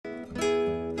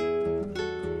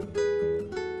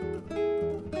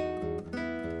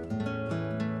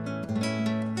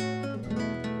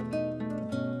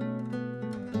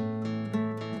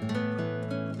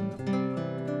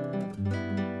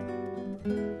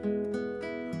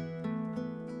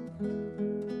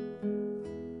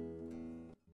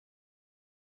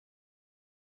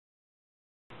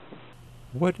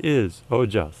What is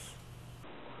Ojas?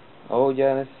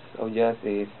 Ojas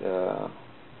is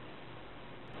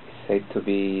said to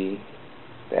be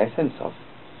the essence of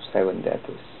seven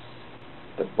dhatus,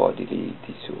 the bodily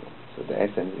tissue. So the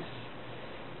essence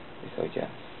is Ojas.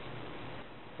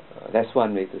 That's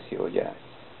one way to see Ojas.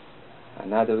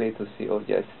 Another way to see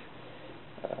Ojas,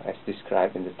 as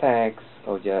described in the text,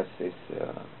 Ojas is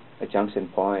a junction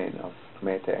point of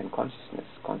matter and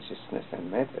consciousness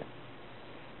and matter.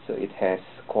 So it has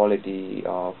quality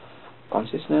of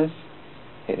consciousness,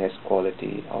 it has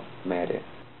quality of matter.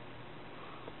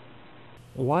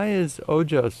 Why is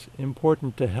Ojas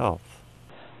important to health?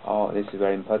 Oh, this is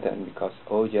very important because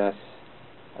Ojas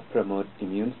promote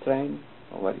immune strength,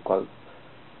 or what you call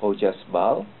Ojas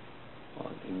Bal,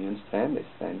 or immune strength.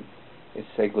 It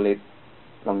regulates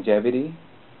longevity,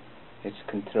 it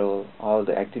control all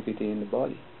the activity in the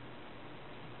body.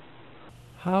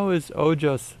 How is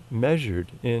Ojas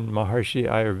measured in Maharishi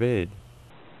Ayurveda?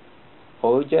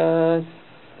 Ojas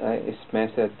is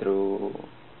measured through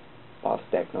pulse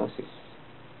diagnosis.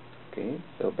 Okay,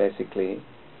 so basically,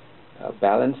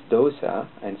 balanced dosa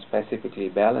and specifically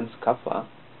balanced kapha,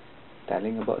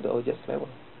 telling about the Ojas level.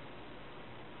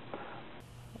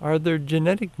 Are there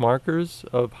genetic markers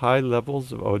of high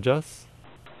levels of Ojas?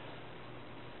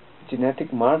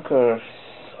 Genetic markers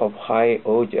of high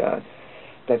Ojas,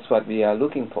 that's what we are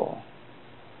looking for.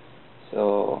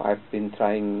 So I've been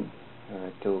trying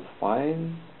to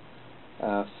find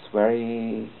a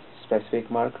very specific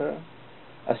marker.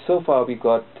 So far we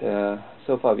got a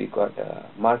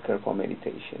marker for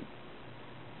meditation.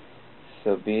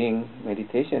 So being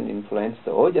meditation influenced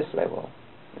the Ojas level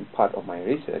in part of my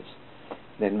research,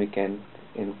 then we can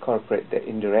incorporate the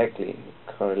indirectly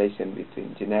correlation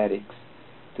between genetics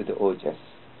to the Ojas,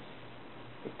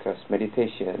 because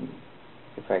meditation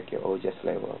affects your Ojas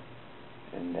level,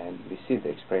 and then we see the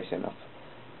expression of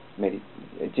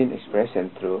gene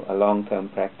expression through a long-term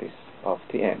practice of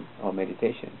TM or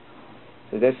meditation.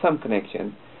 So there's some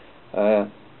connection.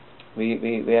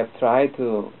 We have tried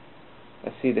to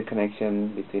see the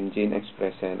connection between gene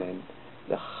expression and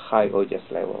the high Ojas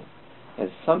level.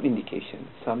 There's some indication.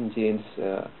 Some genes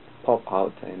pop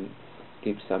out and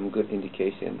give some good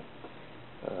indication.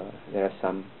 There are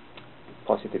some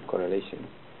positive correlation.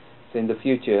 So in the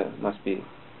future must be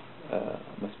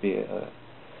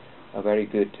a very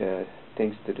good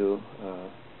things to do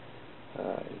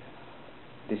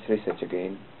this research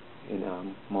again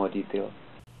in more detail.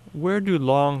 Where do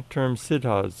long-term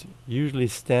siddhas usually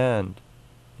stand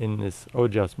in this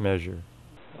Ojas measure?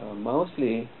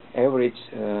 Mostly average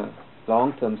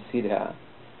long-term siddha,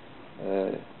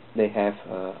 they have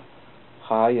a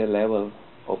higher level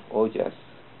of Ojas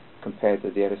compared to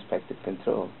their respective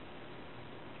control.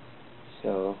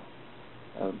 So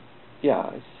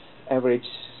yeah, it's average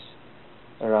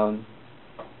around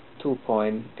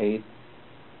 2.8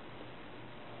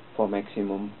 for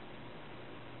maximum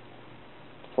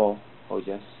for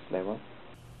Ojas level.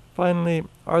 Finally,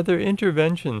 are there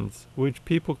interventions which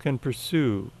people can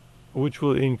pursue which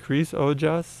will increase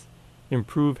Ojas,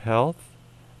 improve health,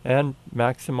 and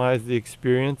maximize the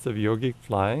experience of yogic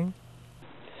flying?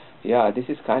 Yeah, this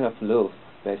is kind of low,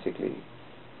 basically.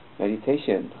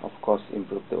 Meditation, of course,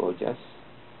 improve the Ojas,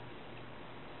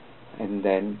 and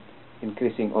then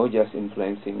increasing Ojas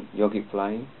influencing yogic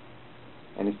flying,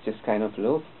 and it's just kind of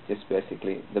low. Just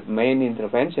basically the main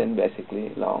intervention,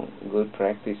 basically long good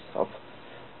practice of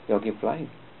yogic flying.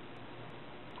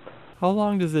 How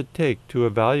long does it take to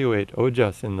evaluate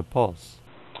Ojas in the pulse?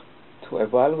 To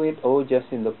evaluate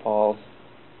Ojas in the pulse,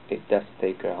 it does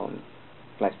take around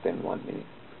less than 1 minute.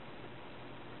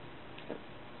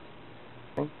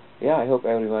 Yeah, I hope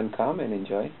everyone come and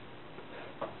enjoy.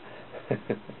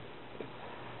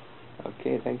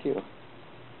 Okay, thank you.